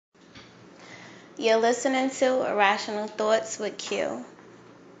You're listening to Irrational Thoughts with Q.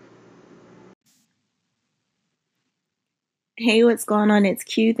 Hey, what's going on? It's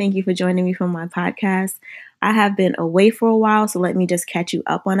Q. Thank you for joining me for my podcast. I have been away for a while, so let me just catch you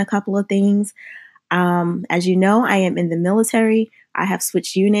up on a couple of things. As you know, I am in the military. I have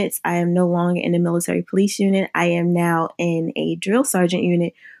switched units. I am no longer in the military police unit. I am now in a drill sergeant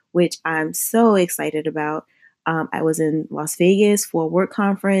unit, which I'm so excited about. I was in Las Vegas for a work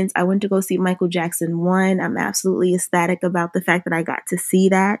conference. I went to go see Michael Jackson 1. I'm absolutely ecstatic about the fact that I got to see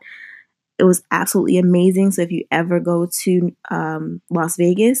that. It was absolutely amazing. So if you ever go to Las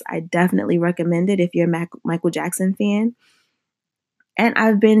Vegas, I definitely recommend it if you're a Michael Jackson fan. And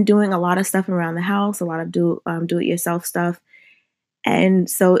I've been doing a lot of stuff around the house, a lot of do-it-yourself stuff. And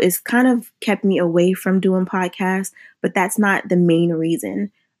so it's kind of kept me away from doing podcasts, but that's not the main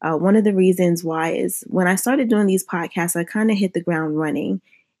reason. One of the reasons why is when I started doing these podcasts, I kind of hit the ground running.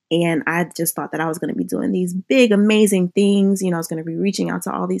 And I just thought that I was going to be doing these big, amazing things. I was going to be reaching out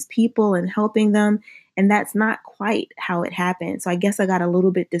to all these people and helping them. And that's not quite how it happened. So I guess I got a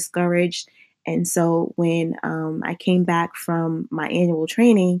little bit discouraged. And so when I came back from my annual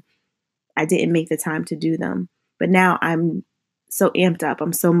training, I didn't make the time to do them. But now I'm so amped up.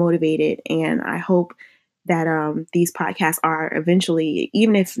 I'm so motivated. And I hope that these podcasts are eventually,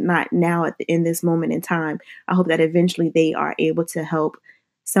 even if not now in this moment in time, I hope that eventually they are able to help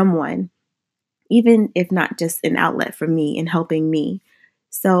someone, even if not just an outlet for me in helping me.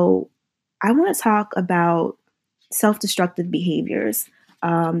 So I want to talk about self-destructive behaviors.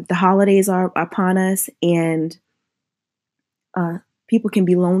 The holidays are upon us, and uh, people can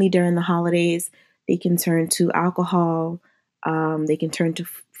be lonely during the holidays. They can turn to alcohol. They can turn to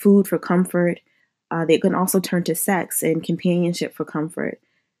food for comfort. They can also turn to sex and companionship for comfort.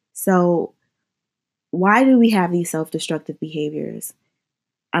 So, why do we have these self destructive behaviors?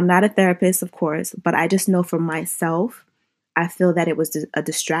 I'm not a therapist, of course, but I just know for myself, I feel that it was a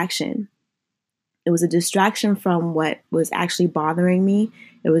distraction. It was a distraction from what was actually bothering me.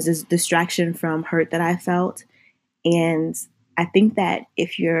 It was a distraction from hurt that I felt. And I think that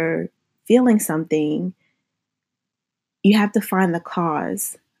if you're feeling something, you have to find the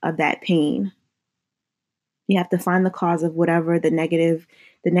cause of that pain. You have to find the cause of whatever the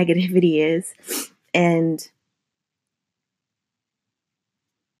negativity is. And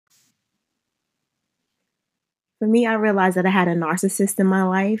for me, I realized that I had a narcissist in my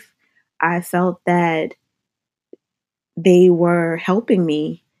life. I felt that they were helping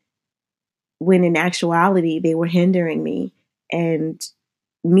me when in actuality they were hindering me. And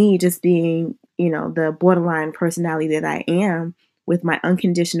me just being, the borderline personality that I am with my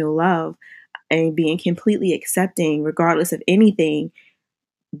unconditional love and being completely accepting regardless of anything,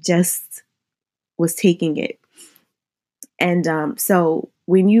 just was taking it. And so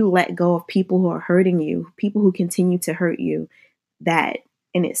when you let go of people who are hurting you, people who continue to hurt you, that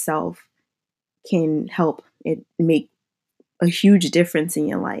in itself can help it make a huge difference in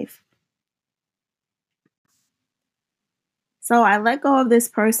your life. So I let go of this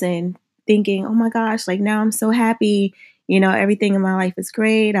person thinking, oh my gosh, like now I'm so happy. Everything in my life is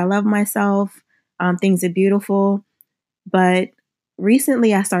great. I love myself. Things are beautiful. But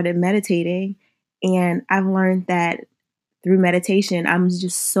recently I started meditating, and I've learned that through meditation, I'm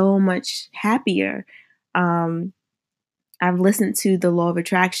just so much happier. Um, I've listened to the law of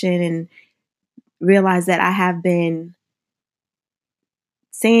attraction and realized that I have been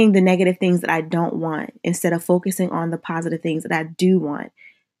saying the negative things that I don't want instead of focusing on the positive things that I do want.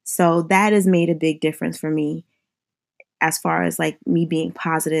 So that has made a big difference for me as far as like me being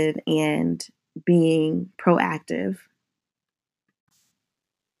positive and being proactive.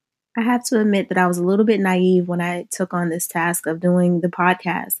 I have to admit that I was a little bit naive when I took on this task of doing the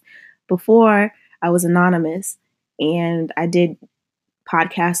podcast. Before, I was anonymous and I did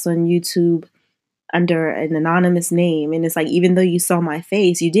podcasts on YouTube under an anonymous name. And it's like, even though you saw my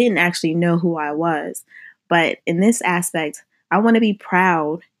face, you didn't actually know who I was. But in this aspect, I want to be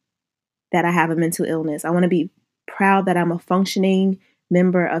proud that I have a mental illness. I want to be proud that I'm a functioning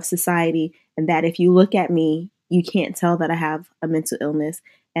member of society and that if you look at me, you can't tell that I have a mental illness.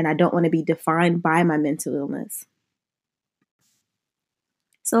 And I don't want to be defined by my mental illness.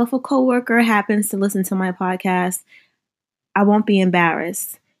 So if a coworker happens to listen to my podcast, I won't be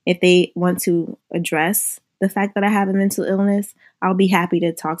embarrassed. If they want to address the fact that I have a mental illness, I'll be happy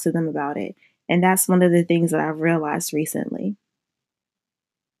to talk to them about it. And that's one of the things that I've realized recently.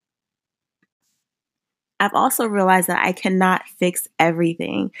 I've also realized that I cannot fix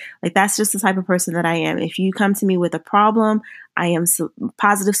everything. Like, that's just the type of person that I am. If you come to me with a problem, I am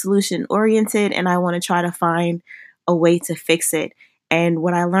positive solution oriented and I want to try to find a way to fix it. And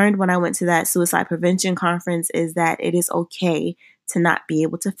what I learned when I went to that suicide prevention conference is that it is okay to not be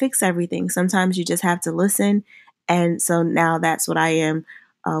able to fix everything. Sometimes you just have to listen. And so now that's what I am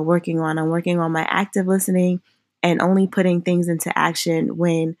working on. I'm working on my active listening and only putting things into action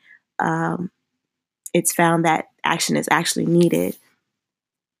when it's found that action is actually needed.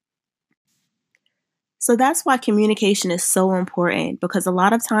 So that's why communication is so important, because a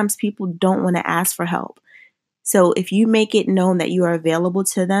lot of times people don't want to ask for help. So if you make it known that you are available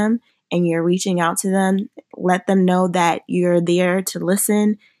to them and you're reaching out to them, let them know that you're there to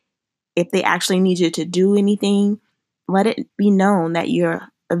listen. If they actually need you to do anything, let it be known that you're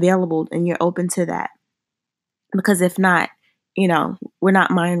available and you're open to that. Because if not, we're not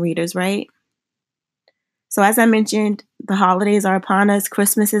mind readers, right? So as I mentioned, the holidays are upon us.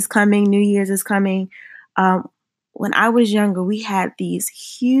 Christmas is coming. New Year's is coming. When I was younger, we had these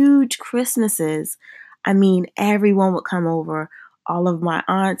huge Christmases. I mean, everyone would come over. All of my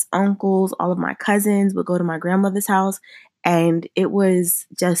aunts, uncles, all of my cousins would go to my grandmother's house. And it was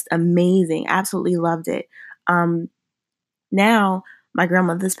just amazing. Absolutely loved it. Now, my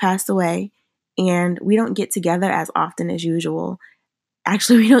grandmother's passed away, and we don't get together as often as usual.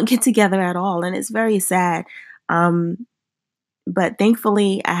 Actually, we don't get together at all, and it's very sad. But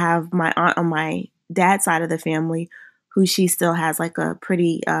thankfully, I have my aunt on my dad's side of the family who she still has like a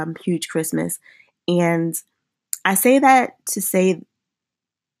pretty huge Christmas. And I say that to say,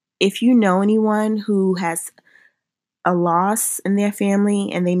 if you know anyone who has a loss in their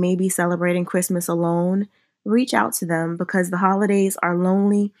family and they may be celebrating Christmas alone, reach out to them, because the holidays are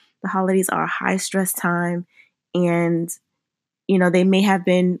lonely. The holidays are a high stress time. And they may have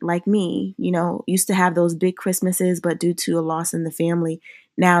been like me, used to have those big Christmases, but due to a loss in the family,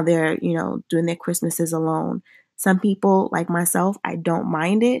 now they're, doing their Christmases alone. Some people, like myself, I don't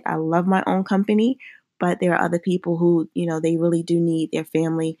mind it. I love my own company, but there are other people who, they really do need their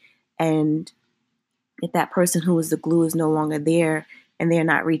family. And if that person who is the glue is no longer there and they're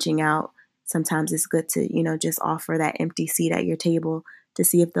not reaching out, sometimes it's good to, just offer that empty seat at your table to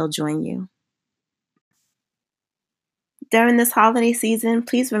see if they'll join you. During this holiday season,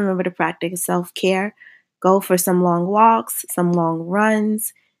 please remember to practice self-care. Go for some long walks, some long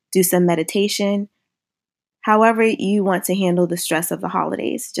runs, do some meditation. However you want to handle the stress of the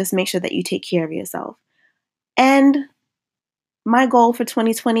holidays, just make sure that you take care of yourself. And my goal for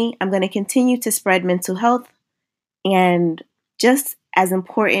 2020, I'm going to continue to spread mental health. And just as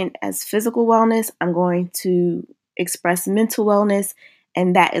important as physical wellness, I'm going to express mental wellness.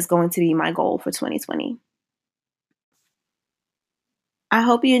 And that is going to be my goal for 2020. I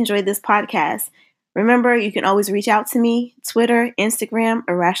hope you enjoyed this podcast. Remember, you can always reach out to me, Twitter, Instagram,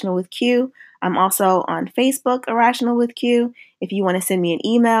 Irrational with Q. I'm also on Facebook, Irrational with Q. If you want to send me an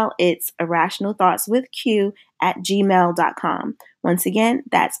email, it's irrationalthoughtswithq@gmail.com. Once again,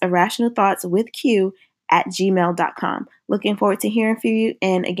 that's irrationalthoughtswithq@gmail.com. Looking forward to hearing from you.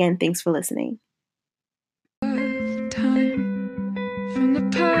 And again, thanks for listening. Time from the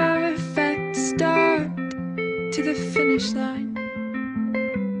perfect start to the finish line.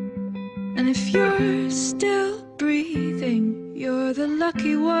 And if you're still breathing, you're the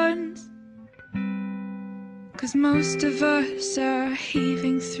lucky ones. 'Cause most of us are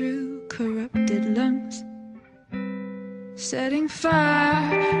heaving through corrupted lungs, setting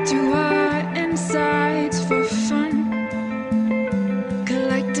fire to our insides for fun,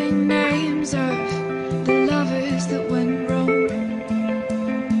 collecting names of the lovers that went wrong,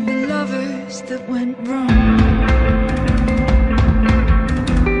 the lovers that went wrong.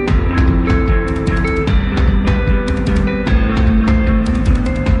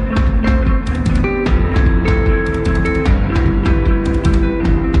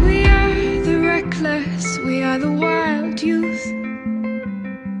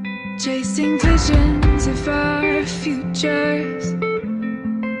 Chasing visions of our futures.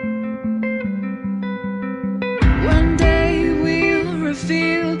 One day we'll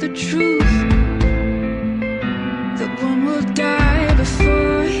reveal the truth, that one will die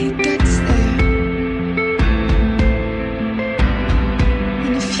before he gets there.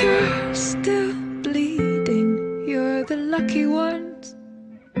 And if you're still bleeding, you're the lucky ones.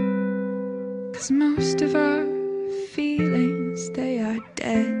 'Cause most of our feelings, they are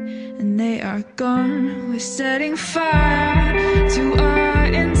dead and they are gone. We're setting fire to our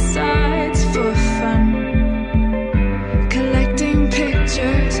inside.